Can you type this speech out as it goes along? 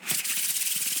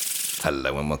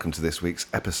Hello and welcome to this week's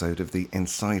episode of The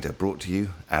Insider, brought to you,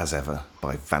 as ever,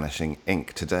 by Vanishing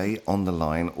Ink. Today, on the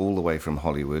line, all the way from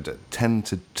Hollywood, at 10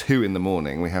 to 2 in the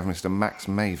morning, we have Mr. Max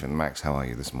Maven. Max, how are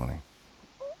you this morning?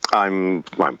 I'm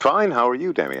fine. How are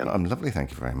you, Damien? I'm lovely, thank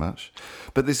you very much.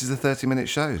 But this is a 30-minute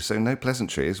show, so no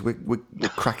pleasantries. We're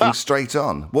cracking straight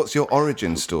on. What's your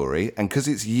origin story? And because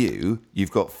it's you, you've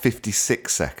got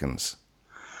 56 seconds.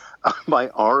 My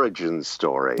origin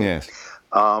story? Yes.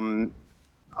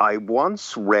 I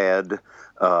once read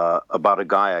about a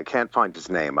guy, I can't find his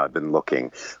name, I've been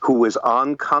looking, who was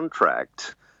on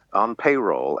contract, on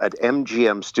payroll at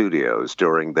MGM Studios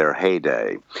during their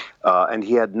heyday, and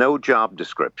he had no job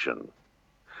description.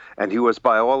 And he was,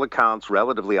 by all accounts,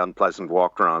 relatively unpleasant,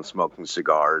 walked around smoking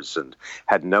cigars and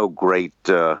had no great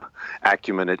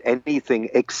acumen at anything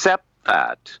except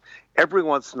that every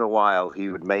once in a while he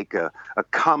would make a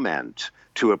comment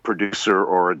to a producer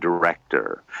or a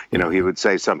director. You know, he would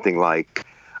say something like,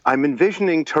 "I'm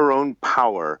envisioning Tyrone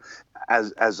Power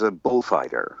as a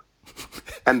bullfighter."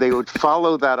 And they would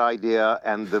follow that idea,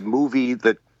 and the movie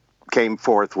that came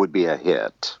forth would be a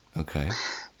hit. Okay.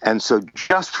 And so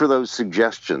just for those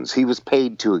suggestions, he was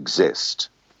paid to exist.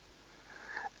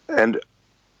 And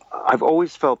I've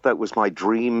always felt that was my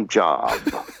dream job.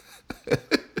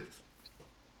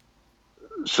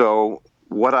 So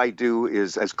what I do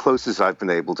is as close as I've been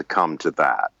able to come to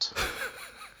that.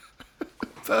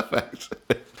 Perfect.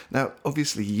 Now,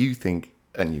 obviously you think,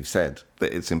 and you've said,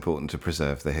 that it's important to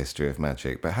preserve the history of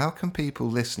magic, but how can people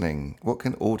listening, what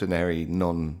can ordinary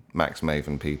non-Max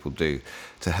Maven people do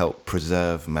to help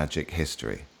preserve magic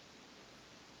history?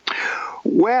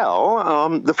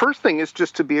 Well, the first thing is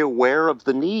just to be aware of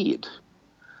the need.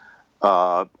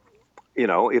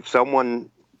 If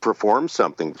someone performs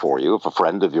something for you, if a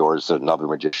friend of yours, another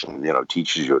magician,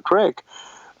 teaches you a trick,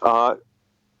 I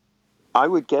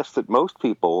would guess that most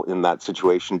people in that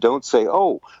situation don't say,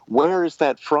 "Oh, where is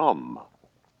that from?"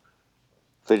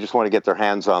 They just want to get their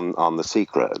hands on the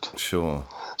secret. Sure.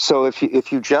 So if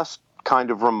you just kind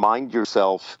of remind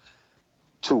yourself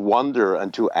to wonder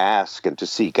and to ask and to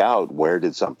seek out where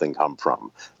did something come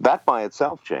from, that by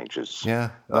itself changes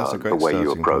that's a great the way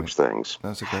you approach things.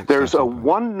 That's a great There's a starting point.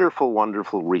 wonderful,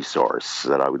 wonderful resource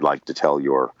that I would like to tell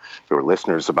your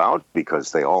listeners about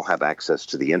because they all have access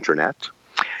to the internet.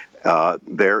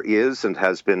 There is and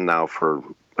has been now for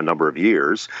a number of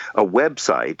years a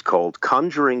website called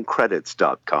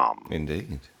conjuringcredits.com.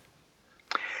 Indeed.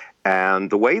 And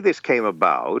the way this came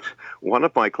about, one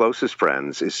of my closest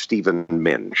friends is Stephen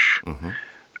Minch,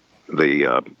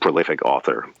 the prolific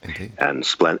author. Indeed. and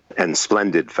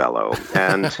splendid fellow.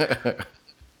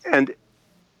 And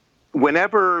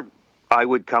whenever I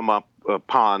would come up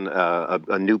upon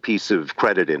a new piece of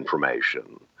credit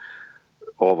information,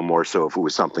 all the more so if it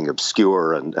was something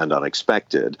obscure and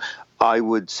unexpected, I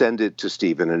would send it to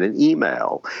Stephen in an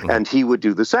email, and he would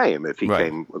do the same if he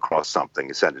came across something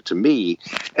and send it to me.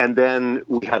 And then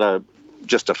we had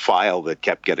just a file that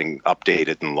kept getting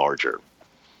updated and larger,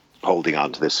 holding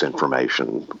on to this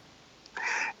information.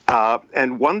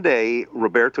 And one day,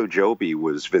 Roberto Joby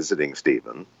was visiting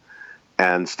Stephen,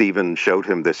 and Stephen showed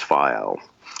him this file.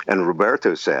 And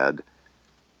Roberto said,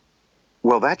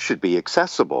 "Well, that should be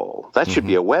accessible. That should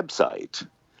be a website."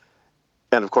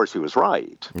 And of course, he was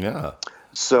right. Yeah.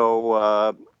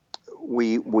 So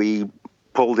we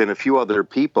pulled in a few other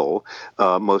people,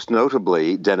 most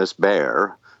notably Dennis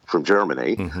Baer from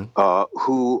Germany,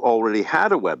 who already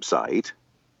had a website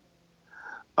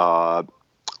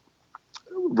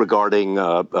regarding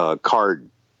card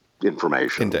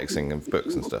information. Indexing of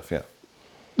books and stuff, yeah.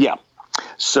 Yeah.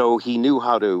 So he knew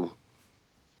how to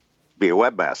be a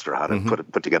webmaster, how to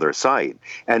put together a site.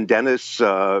 And Dennis,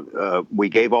 we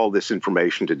gave all this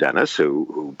information to Dennis,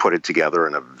 who put it together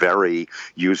in a very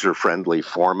user-friendly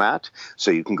format.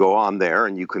 So you can go on there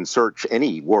and you can search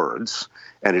any words,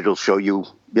 and it'll show you,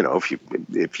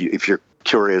 if you're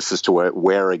curious as to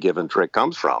where a given trick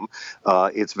comes from,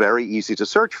 it's very easy to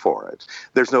search for it.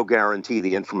 There's no guarantee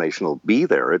the information will be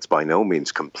there. It's by no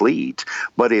means complete,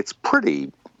 but it's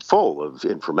pretty full of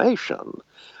information.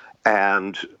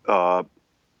 And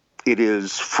it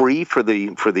is free for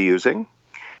the using.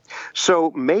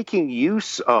 So making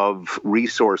use of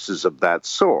resources of that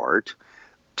sort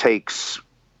takes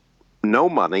no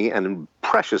money and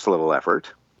precious little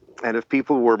effort. And if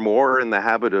people were more in the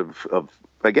habit of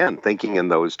again, thinking in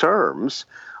those terms,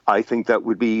 I think that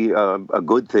would be a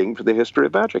good thing for the history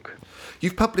of magic.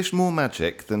 You've published more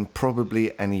magic than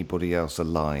probably anybody else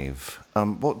alive.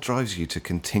 What drives you to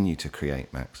continue to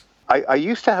create, Max? I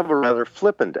used to have a rather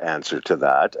flippant answer to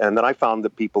that, and then I found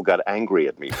that people got angry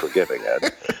at me for giving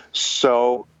it.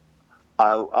 So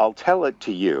I'll tell it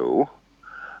to you,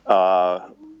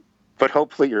 but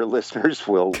hopefully your listeners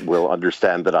will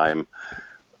understand that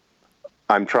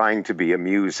I'm trying to be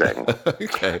amusing.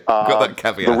 Okay, got that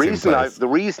caveat in place. The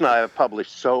reason I have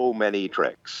published so many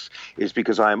tricks is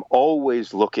because I'm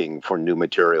always looking for new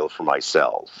material for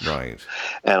myself. Right.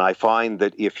 And I find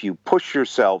that if you push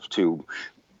yourself to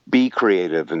be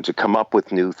creative and to come up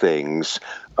with new things,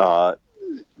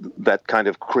 that kind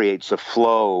of creates a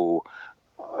flow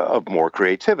of more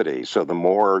creativity. So the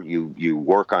more you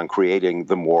work on creating,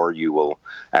 the more you will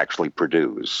actually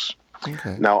produce.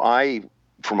 Okay. Now,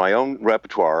 for my own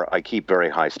repertoire, I keep very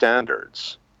high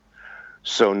standards.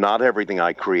 So not everything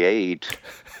I create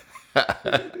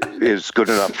is good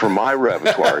enough for my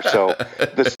repertoire. So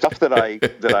the stuff that I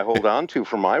hold on to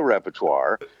for my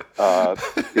repertoire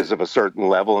is of a certain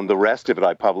level, and the rest of it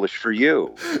I publish for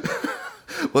you.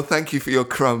 Well, thank you for your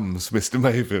crumbs, Mr.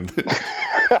 Maven.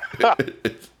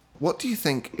 What do you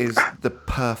think is the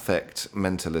perfect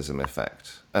mentalism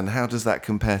effect? And how does that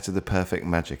compare to the perfect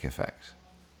magic effect?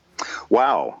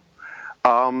 Wow.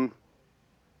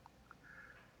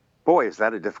 Boy, is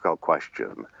that a difficult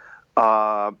question.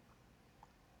 I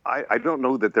don't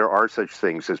know that there are such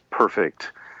things as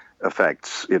perfect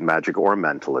effects in magic or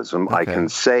mentalism. Okay. I can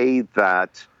say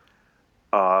that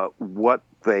what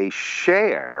they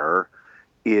share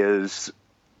is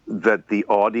that the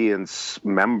audience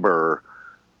member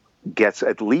gets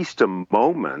at least a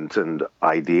moment, and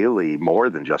ideally more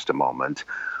than just a moment,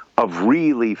 of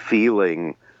really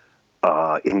feeling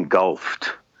engulfed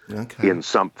in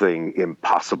something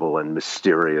impossible and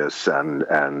mysterious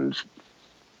and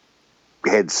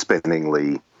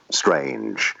head-spinningly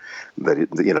strange.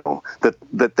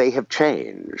 That they have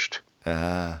changed.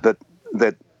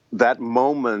 That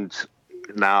moment.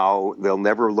 Now they'll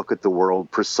never look at the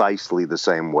world precisely the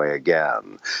same way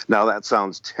again. Now that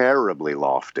sounds terribly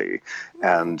lofty,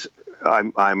 and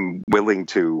I'm willing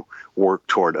to work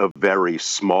toward a very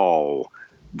small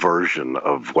version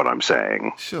of what I'm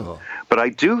saying. Sure. But I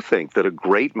do think that a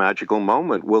great magical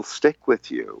moment will stick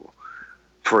with you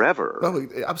forever. Oh,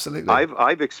 absolutely.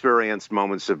 I've experienced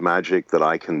moments of magic that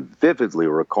I can vividly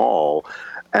recall,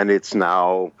 and it's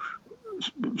now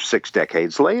 6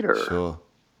 decades later.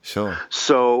 Sure.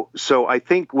 So I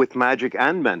think with magic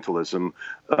and mentalism,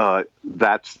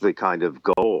 that's the kind of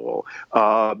goal.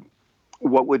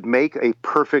 What would make a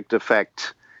perfect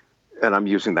effect, and I'm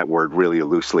using that word really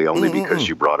loosely only because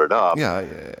you brought it up. Yeah.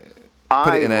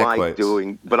 Put it in air quotes.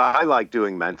 I like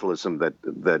doing mentalism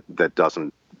that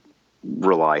doesn't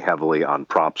rely heavily on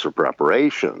props or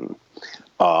preparation,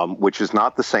 which is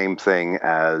not the same thing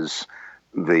as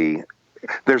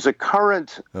There's a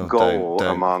current goal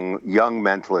among young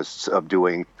mentalists of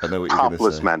doing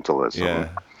topless mentalism. Yeah.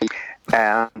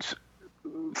 And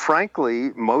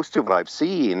frankly, most of what I've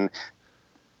seen,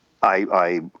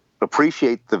 I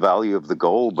appreciate the value of the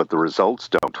goal, but the results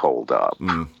don't hold up.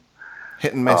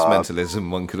 Hit and miss mentalism,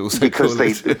 one could also because call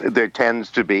it. there tends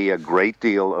to be a great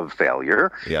deal of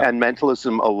failure, and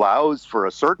mentalism allows for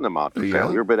a certain amount of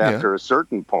failure, but after a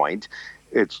certain point,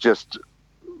 it's just...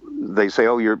 They say,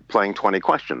 "Oh, you're playing 20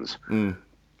 questions,"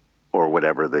 or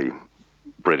whatever the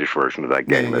British version of that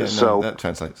game is. So that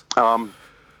translates.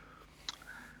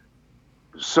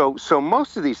 So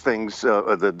most of these things,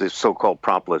 the so-called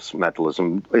propless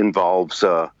mentalism, involves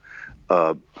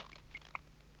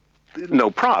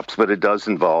no props, but it does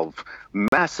involve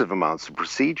massive amounts of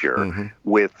procedure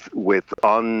with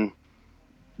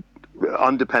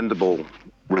undependable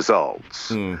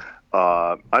results.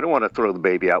 I don't want to throw the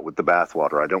baby out with the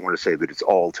bathwater. I don't want to say that it's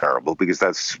all terrible, because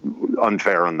that's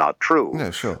unfair and not true.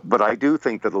 No, sure. But I do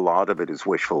think that a lot of it is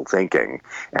wishful thinking,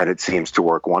 and it seems to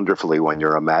work wonderfully when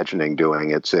you're imagining doing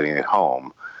it sitting at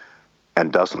home,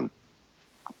 and doesn't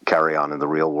carry on in the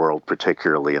real world,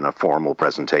 particularly in a formal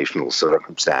presentational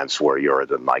circumstance where you're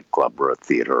at a nightclub or a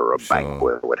theater or a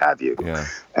banquet or what have you,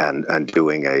 and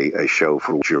doing a show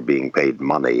for which you're being paid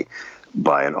money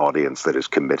by an audience that is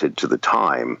committed to the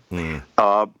time.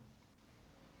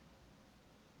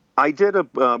 I did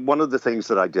one of the things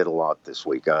that I did a lot this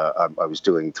week. I was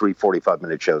doing 3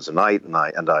 45-minute shows a night, and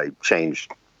I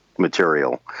changed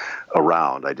material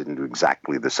around. I didn't do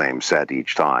exactly the same set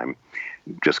each time,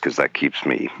 just because that keeps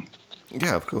me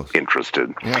of course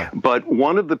interested. Yeah. But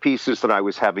one of the pieces that I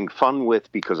was having fun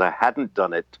with, because I hadn't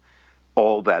done it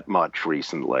all that much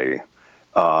recently,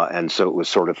 and so it was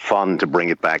sort of fun to bring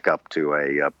it back up to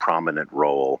a prominent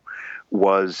role,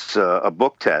 was a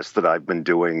book test that I've been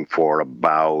doing for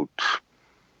about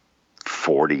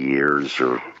 40 years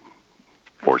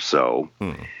or so.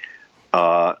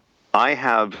 I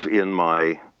have in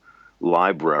my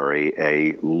library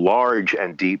a large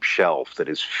and deep shelf that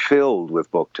is filled with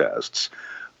book tests,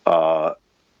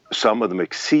 some of them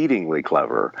exceedingly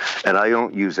clever, and I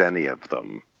don't use any of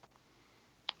them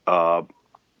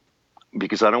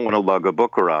because I don't want to lug a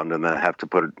book around and then have to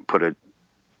put it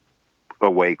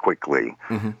away quickly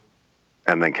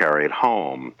and then carry it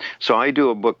home. So I do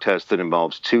a book test that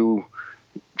involves 2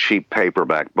 cheap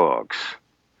paperback books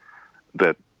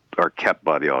that are kept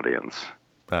by the audience.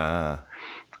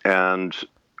 And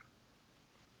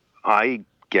I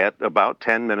get about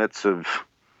 10 minutes of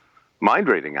mind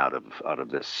reading out of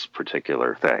this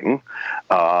particular thing.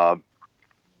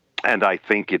 And I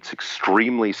think it's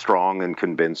extremely strong and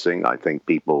convincing. I think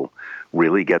people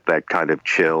really get that kind of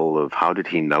chill of how did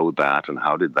he know that, and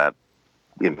how did that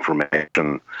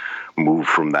information move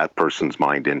from that person's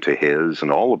mind into his,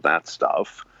 and all of that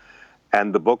stuff.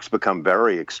 And the books become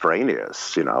very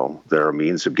extraneous. You know, they're a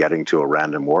means of getting to a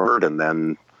random word, and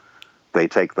then they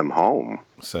take them home.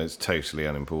 So it's totally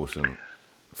unimportant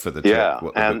for the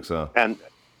what the books are. And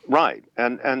right.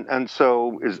 And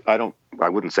so I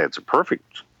wouldn't say it's a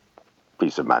perfect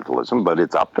piece of mentalism, but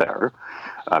it's up there.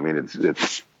 I mean,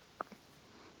 it's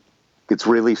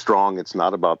really strong. It's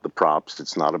not about the props.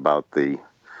 It's not about the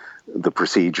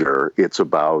procedure. It's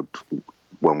about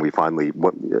when we finally,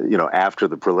 after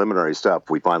the preliminary stuff,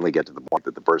 we finally get to the point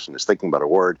that the person is thinking about a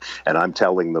word, and I'm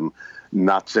telling them,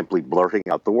 not simply blurting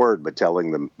out the word, but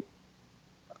telling them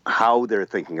how they're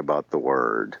thinking about the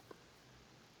word.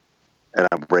 And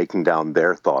I'm breaking down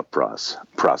their thought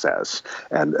process,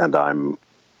 and I'm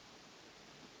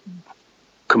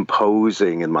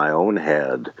composing in my own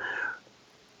head,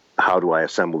 how do I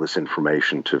assemble this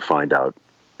information to find out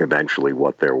eventually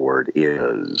what their word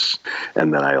is,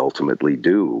 and then I ultimately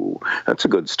do. That's a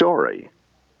good story.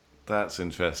 That's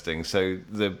interesting. So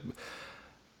the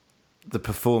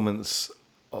performance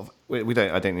of I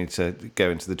don't need to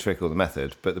go into the trick or the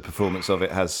method, but the performance of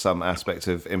it has some aspect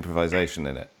of improvisation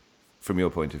in it. From your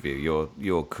point of view,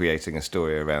 you're creating a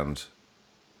story around.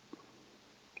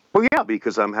 Well, yeah,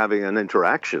 because I'm having an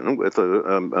interaction with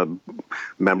a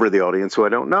member of the audience who I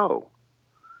don't know.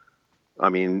 I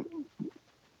mean,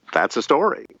 that's a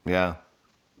story. Yeah.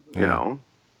 You know.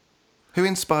 Who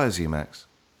inspires you, Max?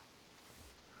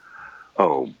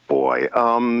 Oh boy,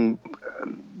 I'm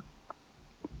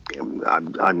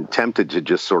tempted to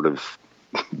just sort of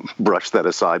brush that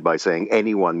aside by saying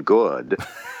anyone good.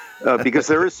 Because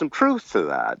there is some truth to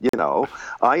that, you know.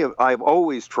 I've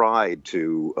always tried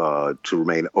to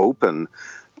remain open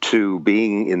to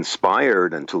being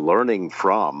inspired and to learning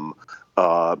from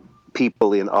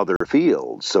people in other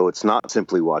fields. So it's not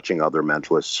simply watching other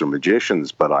mentalists or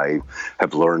magicians, but I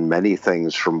have learned many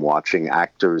things from watching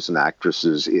actors and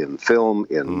actresses in film,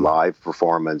 in live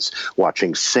performance,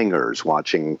 watching singers,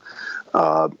 watching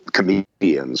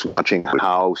comedians, watching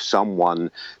how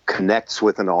someone connects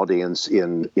with an audience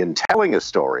in telling a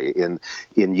story, in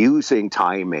using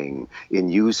timing, in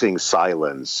using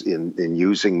silence, in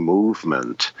using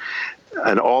movement.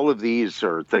 And all of these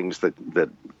are things that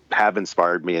have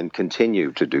inspired me and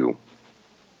continue to do.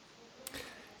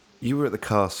 You were at the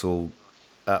castle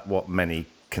at what many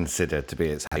consider to be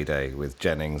its heyday, with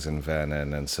Jennings and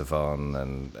Vernon and Savan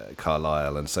and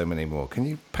Carlyle and so many more. Can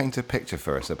you paint a picture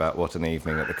for us about what an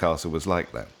evening at the castle was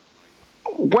like then?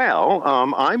 Well,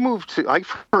 I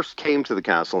first came to the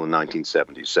castle in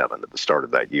 1977 at the start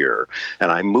of that year, and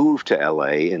I moved to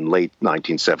LA in late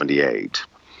 1978.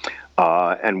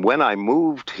 And when I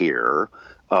moved here,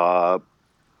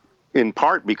 in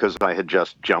part because I had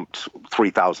just jumped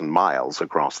 3,000 miles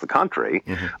across the country,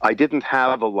 I didn't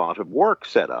have a lot of work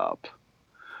set up.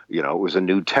 You know, it was a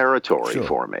new territory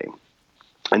for me.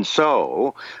 And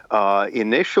so,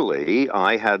 initially,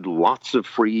 I had lots of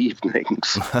free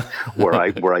evenings where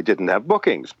I didn't have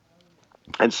bookings.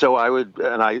 And so I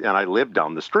lived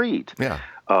down the street. Yeah.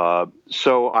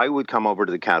 So I would come over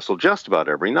to the castle just about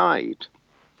every night.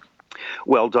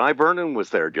 Well, Di Vernon was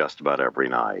there just about every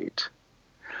night.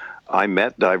 I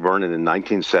met Di Vernon in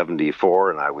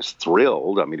 1974, and I was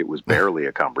thrilled. I mean, it was barely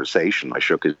a conversation. I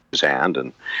shook his hand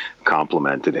and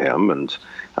complimented him, and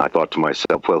I thought to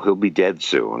myself, well, he'll be dead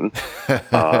soon,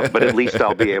 but at least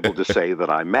I'll be able to say that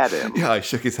I met him. Yeah, I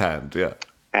shook his hand, yeah.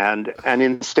 And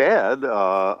instead,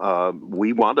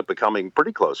 we wound up becoming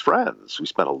pretty close friends. We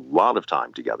spent a lot of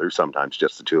time together, sometimes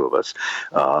just the two of us,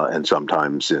 and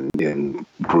sometimes in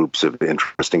groups of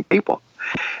interesting people.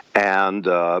 And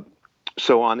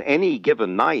so on any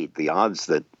given night, the odds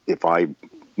that if I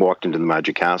walked into the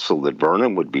Magic Castle that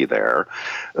Vernon would be there,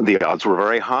 the odds were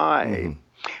very high.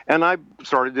 And I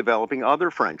started developing other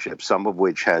friendships, some of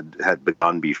which had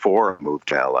begun before I moved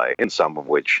to LA, and some of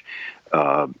which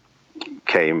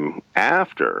came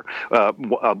after.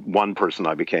 One person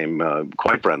I became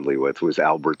quite friendly with was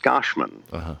Albert Goshman.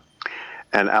 Uh-huh.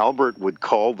 And Albert would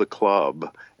call the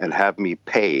club and have me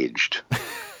paged.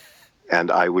 And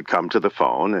I would come to the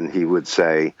phone and he would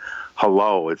say,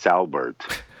 "Hello, it's Albert.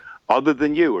 Other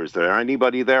than you, is there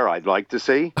anybody there I'd like to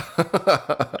see?"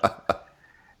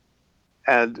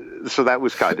 And so that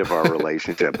was kind of our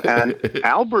relationship. And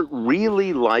Albert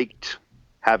really liked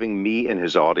having me in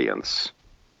his audience.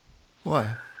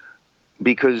 Why?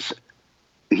 Because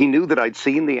he knew that I'd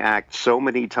seen the act so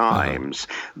many times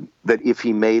that if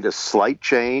he made a slight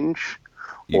change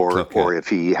or if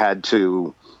he had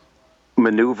to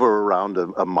maneuver around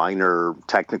a minor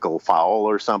technical foul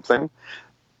or something,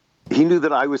 he knew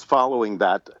that I was following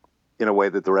that in a way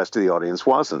that the rest of the audience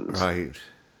wasn't. Right.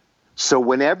 So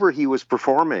whenever he was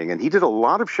performing, and he did a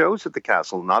lot of shows at the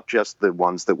castle, not just the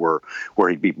ones that were where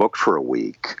he'd be booked for a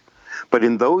week, but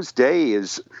in those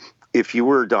days, if you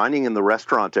were dining in the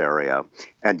restaurant area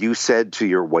and you said to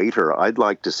your waiter, "I'd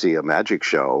like to see a magic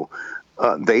show,"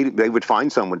 they would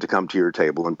find someone to come to your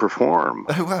table and perform.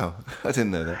 Oh, wow. I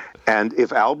didn't know that. And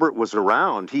if Albert was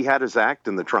around, he had his act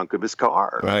in the trunk of his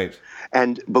car. Right.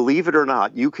 And believe it or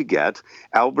not, you could get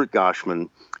Albert Goshman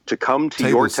to come to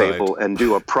your table and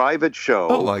do a private show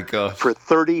Oh my gosh. for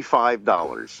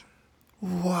 $35.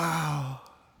 Wow.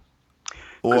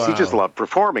 Because he just loved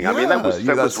performing. I mean, that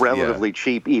was relatively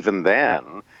cheap even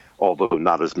then, although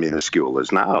not as minuscule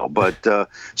as now. But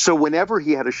so whenever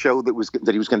he had a show that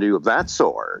he was going to do of that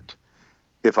sort,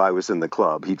 if I was in the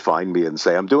club, he'd find me and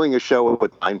say, "I'm doing a show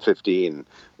at 9:15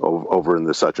 over in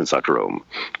the such and such room."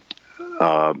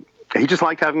 He just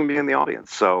liked having me in the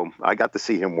audience, so I got to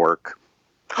see him work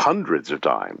hundreds of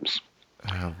times.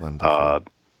 How wonderful.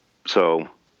 So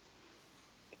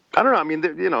I don't know. I mean,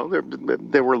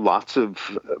 there were lots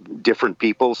of different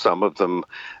people. Some of them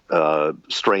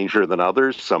stranger than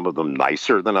others. Some of them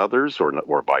nicer than others,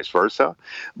 or vice versa.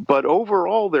 But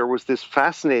overall, there was this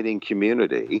fascinating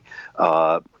community.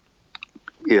 As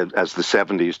the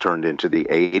 70s turned into the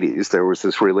 80s, there was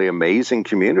this really amazing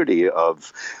community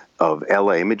of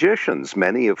LA magicians,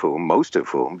 most of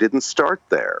whom didn't start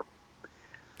there.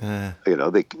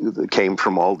 They came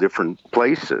from all different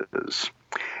places.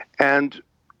 And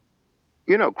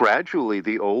gradually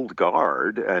the old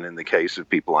guard, and in the case of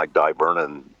people like Di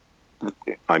Vernon,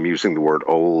 I'm using the word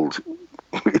old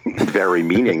very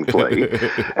meaningfully.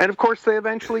 And of course, they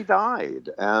eventually died.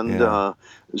 And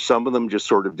some of them just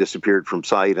sort of disappeared from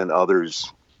sight, and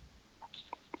others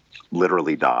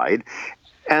literally died.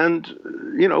 And,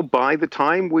 by the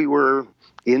time we were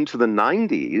into the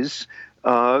 90s,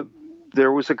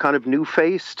 there was a kind of new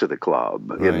face to the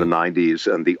club in the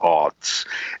 90s and the aughts.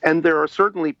 And there are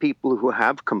certainly people who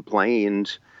have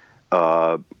complained,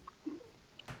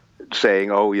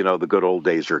 saying, "Oh, the good old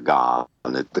days are gone.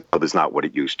 The club is not what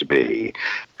it used to be."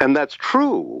 And that's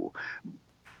true.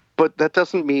 But that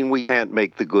doesn't mean we can't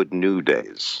make the good new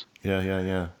days.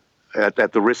 Yeah.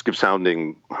 At the risk of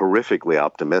sounding horrifically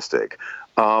optimistic.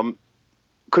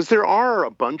 Because there are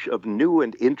a bunch of new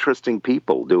and interesting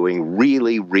people doing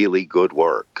really, really good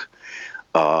work.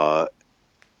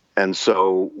 And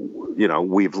so,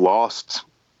 we've lost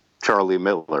Charlie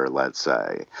Miller, let's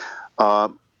say.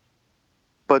 But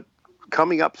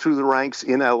coming up through the ranks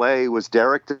in LA was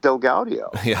Derek DelGaudio.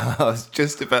 Yeah, I was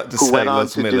just about to who say went on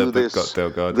Los to Miller, do but got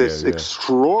DelGaudio. this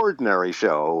extraordinary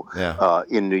show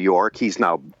in New York. He's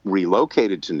now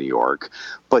relocated to New York,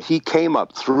 but he came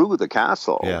up through the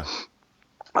castle. Yeah.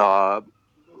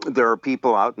 There are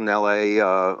people out in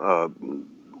LA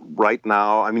right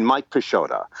now. I mean, Mike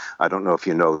Peixoto. I don't know if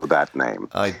you know that name.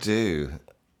 I do.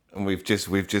 And we've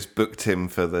just booked him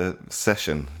for the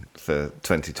session for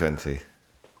 2020.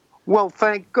 Well,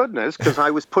 thank goodness, because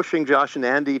I was pushing Josh and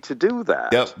Andy to do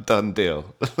that. Yep, done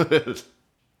deal. It's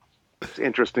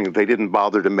interesting that they didn't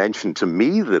bother to mention to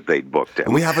me that they'd booked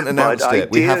him. We haven't announced it.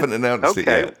 We haven't announced it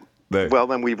yet. No. Well,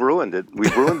 then we've ruined it.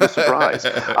 We've ruined the surprise.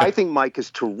 I think Mike is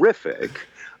terrific,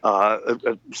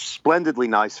 a splendidly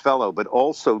nice fellow, but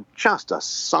also just a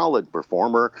solid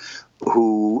performer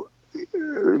who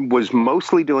was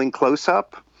mostly doing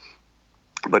close-up.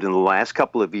 But in the last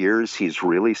couple of years, he's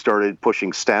really started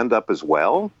pushing stand-up as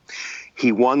well.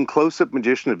 He won Close-Up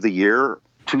Magician of the Year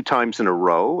 2 times in a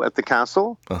row at the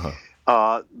Castle.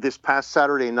 This past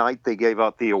Saturday night, they gave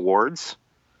out the awards,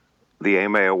 the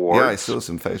AMA Awards. Yeah, I saw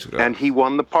some photographs. And he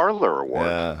won the Parlor Award.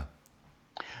 Yeah.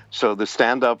 So the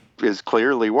stand-up is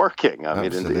clearly working. I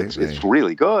mean, it's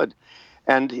really good.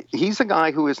 And he's a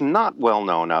guy who is not well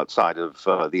known outside of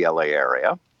the LA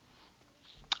area.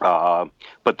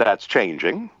 But that's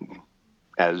changing.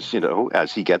 as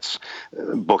as he gets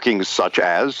bookings such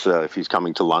as if he's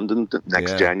coming to London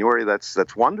next January.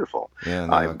 That's wonderful. Yeah,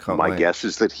 no, I can't my wait. guess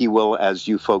is that he will, as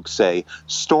you folks say,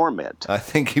 storm it. I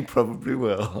think he probably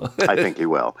will. I think he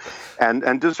will,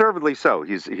 and deservedly so.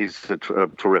 He's a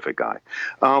terrific guy.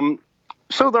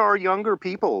 So there are younger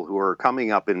people who are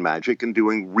coming up in Magic and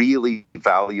doing really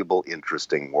valuable,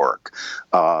 interesting work.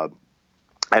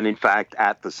 And in fact,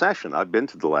 at the session, I've been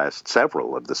to the last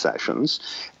several of the sessions,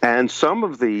 and some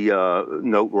of the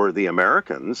noteworthy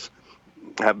Americans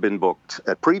have been booked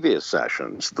at previous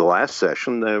sessions. The last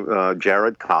session,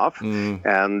 Jared Koff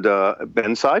and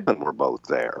Ben Seidman were both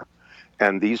there.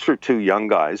 And these are two young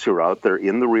guys who are out there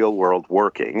in the real world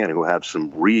working and who have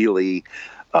some really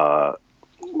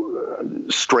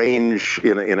strange,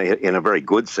 in a very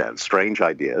good sense, strange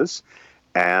ideas.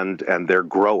 And they're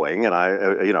growing, and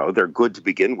they're good to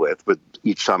begin with. But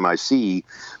each time I see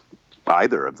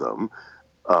either of them,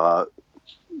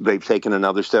 they've taken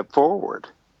another step forward.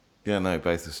 Yeah, no,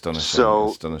 both astonishing. So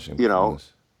astonishing.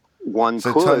 One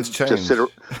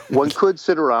could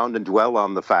sit around and dwell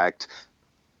on the fact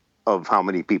of how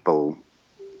many people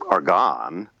are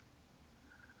gone,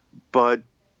 but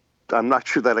I'm not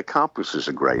sure that accomplishes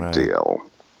a great deal.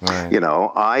 Right.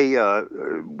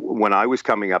 When I was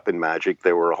coming up in Magic,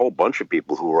 there were a whole bunch of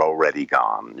people who were already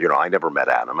gone. I never met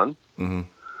Animan. Mm-hmm.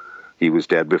 He was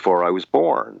dead before I was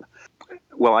born.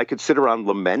 Well, I could sit around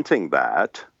lamenting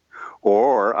that,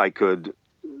 or I could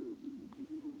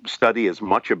study as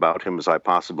much about him as I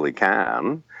possibly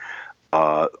can,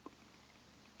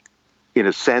 in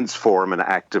a sense, form an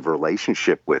active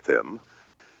relationship with him.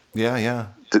 Yeah.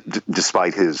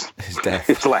 Despite his death,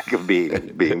 his lack of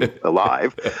being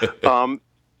alive,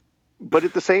 but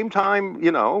at the same time,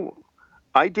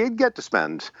 I did get to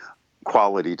spend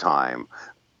quality time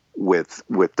with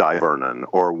Di Vernon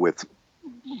or with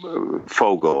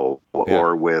Fogel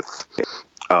or with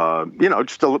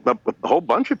just a whole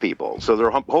bunch of people. So there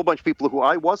are a whole bunch of people who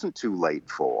I wasn't too late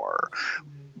for,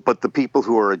 but the people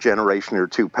who are a generation or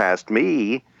two past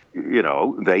me,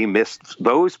 they missed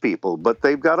those people, but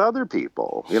they've got other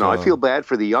people. I feel bad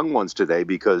for the young ones today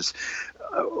because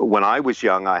when I was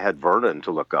young, I had Vernon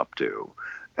to look up to,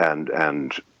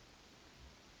 and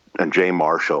Jay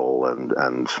Marshall,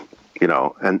 and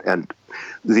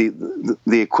the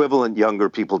equivalent younger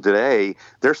people today,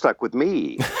 they're stuck with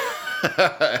me.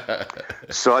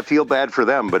 So I feel bad for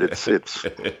them, but it's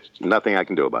nothing I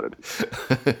can do about it.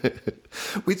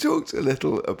 We talked a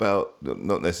little about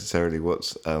not necessarily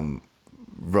what's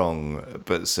wrong,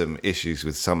 but some issues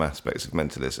with some aspects of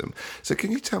mentalism. So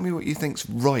can you tell me what you think's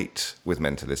right with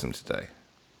mentalism today?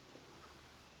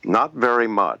 Not very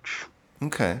much.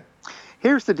 Okay.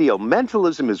 Here's the deal.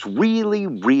 Mentalism is really,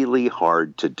 really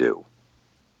hard to do.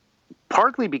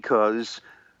 Partly because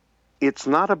it's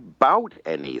not about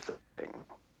anything.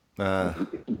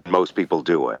 Most people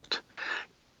do it.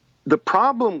 The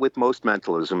problem with most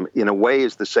mentalism, in a way,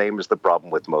 is the same as the problem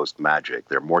with most magic.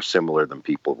 They're more similar than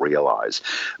people realize.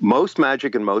 Most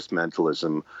magic and most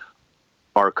mentalism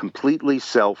are completely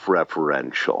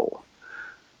self-referential.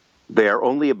 They are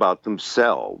only about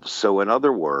themselves. So in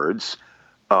other words,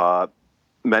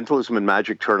 mentalism and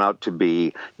magic turn out to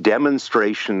be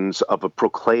demonstrations of a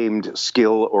proclaimed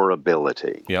skill or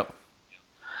ability. Yep.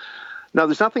 Now,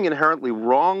 there's nothing inherently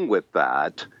wrong with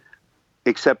that,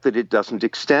 except that it doesn't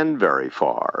extend very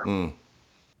far.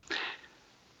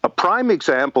 A prime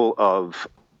example of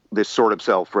this sort of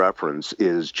self-reference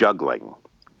is juggling.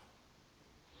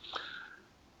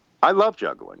 I love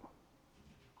juggling.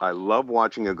 I love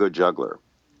watching a good juggler.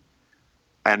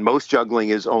 And most juggling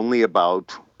is only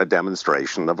about a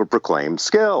demonstration of a proclaimed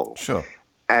skill. Sure.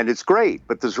 And it's great,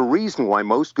 but there's a reason why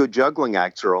most good juggling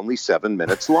acts are only 7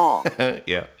 minutes long.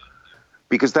 Yeah.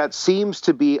 Because that seems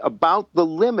to be about the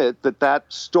limit that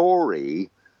story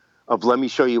of let me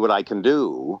show you what I can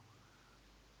do,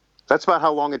 that's about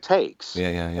how long it takes. Yeah.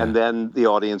 And then the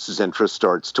audience's interest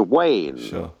starts to wane.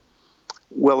 Sure.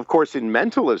 Well, of course, in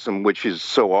mentalism, which is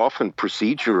so often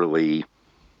procedurally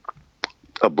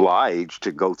obliged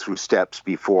to go through steps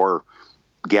before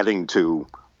getting to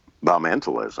the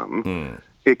mentalism,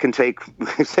 it can take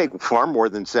far more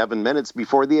than 7 minutes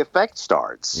before the effect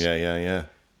starts. Yeah.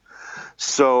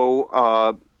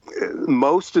 So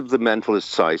most of the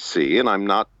mentalists I see, and I'm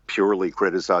not purely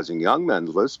criticizing young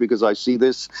mentalists because I see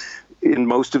this in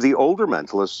most of the older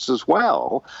mentalists as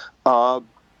well,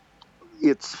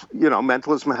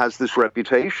 mentalism has this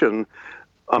reputation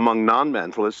among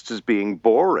non-mentalists as being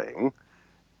boring,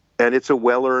 and it's a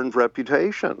well-earned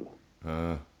reputation.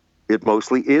 It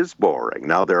mostly is boring.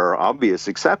 Now, there are obvious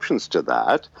exceptions to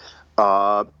that.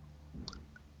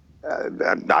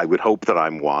 And I would hope that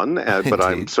I'm one, but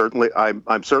Indeed.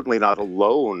 I'm certainly not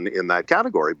alone in that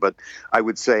category. But I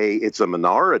would say it's a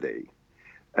minority,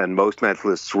 and most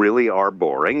mentalists really are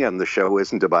boring. And the show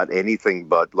isn't about anything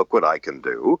but look what I can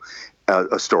do,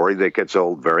 a story that gets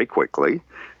old very quickly.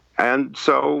 And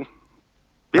so,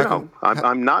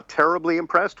 I'm not terribly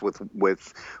impressed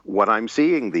with what I'm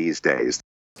seeing these days.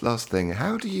 Last thing,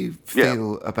 how do you Yeah.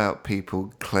 feel about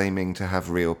people claiming to have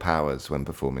real powers when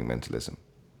performing mentalism?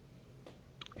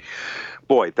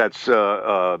 Boy, that's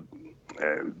a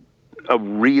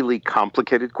really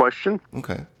complicated question,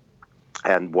 Okay.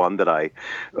 and one that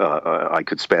I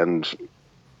could spend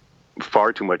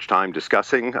far too much time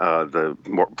discussing,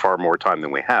 far more time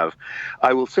than we have.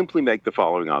 I will simply make the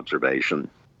following observation.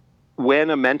 When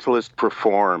a mentalist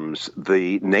performs,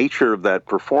 the nature of that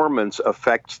performance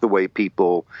affects the way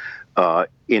people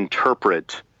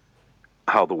interpret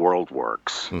how the world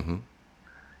works. Mm-hmm.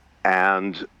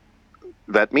 And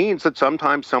that means that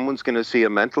sometimes someone's going to see a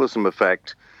mentalism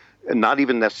effect, not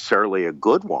even necessarily a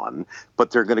good one,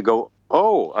 but they're going to go,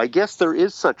 oh, I guess there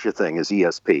is such a thing as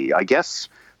ESP. I guess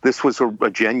this was a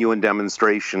genuine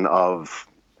demonstration of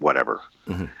whatever.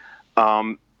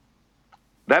 Mm-hmm.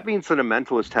 That means that a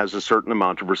mentalist has a certain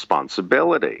amount of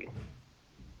responsibility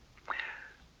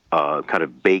kind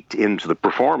of baked into the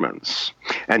performance.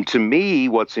 And to me,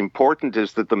 what's important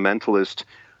is that the mentalist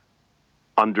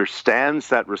understands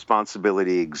that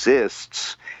responsibility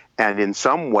exists and in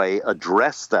some way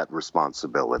address that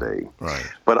responsibility. Right.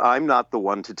 But I'm not the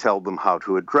one to tell them how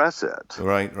to address it.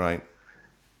 Right.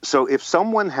 So if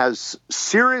someone has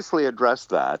seriously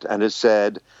addressed that and has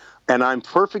said, and I'm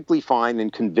perfectly fine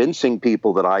in convincing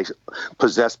people that I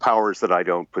possess powers that I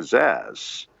don't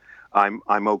possess, I'm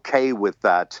okay with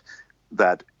that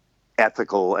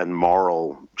ethical and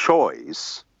moral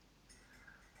choice.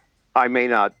 I may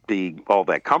not be all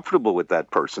that comfortable with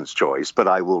that person's choice, but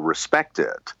I will respect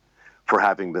it for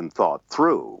having been thought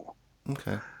through.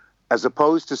 Okay. As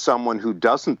opposed to someone who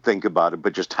doesn't think about it,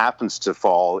 but just happens to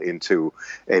fall into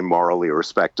a morally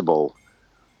respectable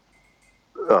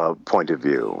point of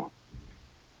view.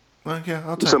 Well, yeah,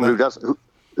 I'll take Someone that. who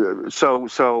doesn't.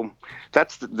 So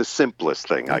that's the simplest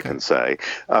thing I can say.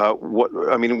 What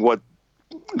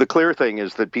the clear thing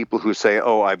is that people who say,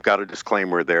 "Oh, I've got a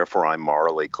disclaimer, therefore I'm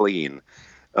morally clean,"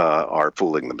 are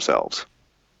fooling themselves.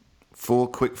 4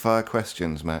 quick-fire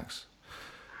questions, Max.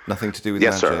 Nothing to do with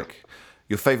Yes, magic. sir.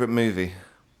 Your favourite movie?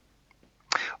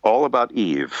 All About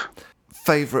Eve.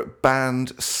 Favourite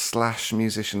band /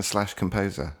 musician /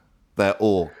 composer? They're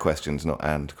all questions, not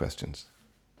and questions.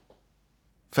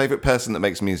 Favourite person that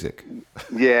makes music?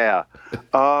 Yeah.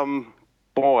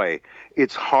 Boy,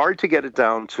 it's hard to get it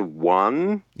down to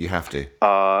one. You have to.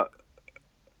 I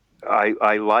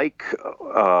like...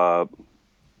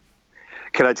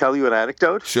 can I tell you an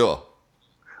anecdote? Sure.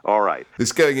 All right.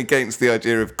 It's going against the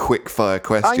idea of quick-fire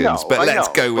questions, but let's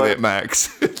go with it,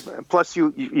 Max. Plus,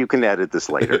 you can edit this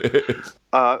later.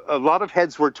 A lot of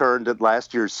heads were turned at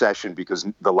last year's session because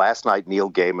the last night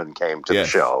Neil Gaiman came to the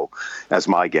show as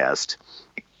my guest,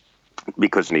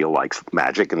 because Neil likes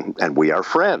magic and we are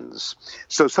friends.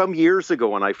 So some years ago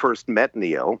when I first met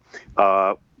Neil,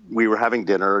 we were having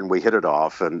dinner and we hit it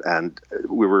off and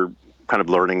we were kind of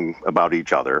learning about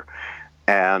each other.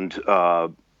 And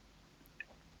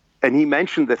he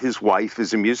mentioned that his wife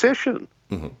is a musician.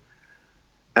 Mm-hmm.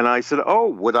 And I said, oh,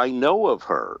 would I know of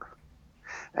her?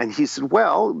 And he said,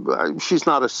 well, she's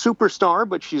not a superstar,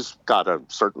 but she's got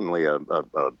certainly a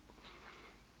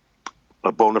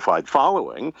bona fide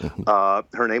following.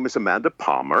 Mm-hmm. Her name is Amanda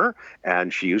Palmer,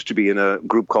 and she used to be in a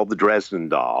group called the Dresden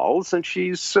Dolls, and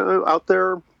she's out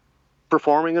there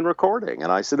performing and recording.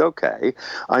 And I said, okay.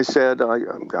 I said,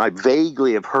 I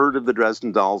vaguely have heard of the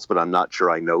Dresden Dolls, but I'm not sure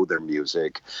I know their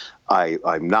music.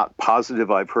 I'm not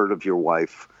positive I've heard of your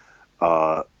wife.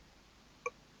 But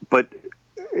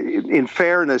in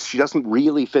fairness, she doesn't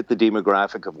really fit the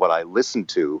demographic of what I listen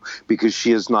to because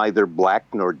she is neither black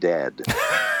nor dead.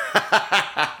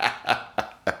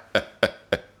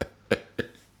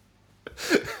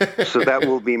 So that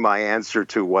will be my answer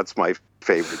to what's my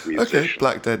favorite musician. Okay,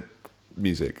 black dead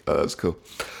music. Oh, that's cool.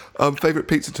 Favorite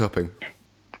pizza topping?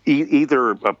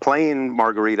 Either a plain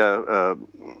margarita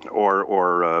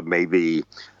or maybe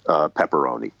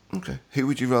pepperoni. Okay. Who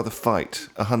would you rather fight?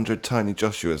 100 tiny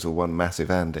Joshuas or one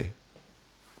massive Andy?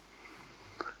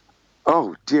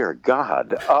 Oh dear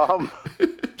God!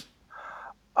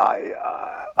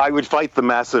 I would fight the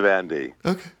massive Andy.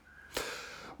 Okay.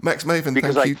 Max Maven,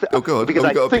 because thank you. Because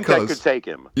I think I could take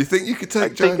him. You think you could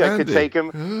take Giant Andy? I think I could take him,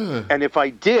 and if I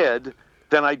did,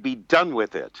 then I'd be done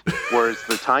with it. Whereas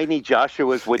the tiny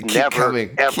Joshuas would never,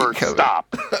 ever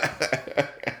stop.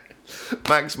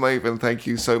 Max Maven, thank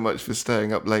you so much for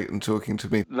staying up late and talking to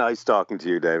me. Nice talking to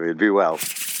you, David. Be well.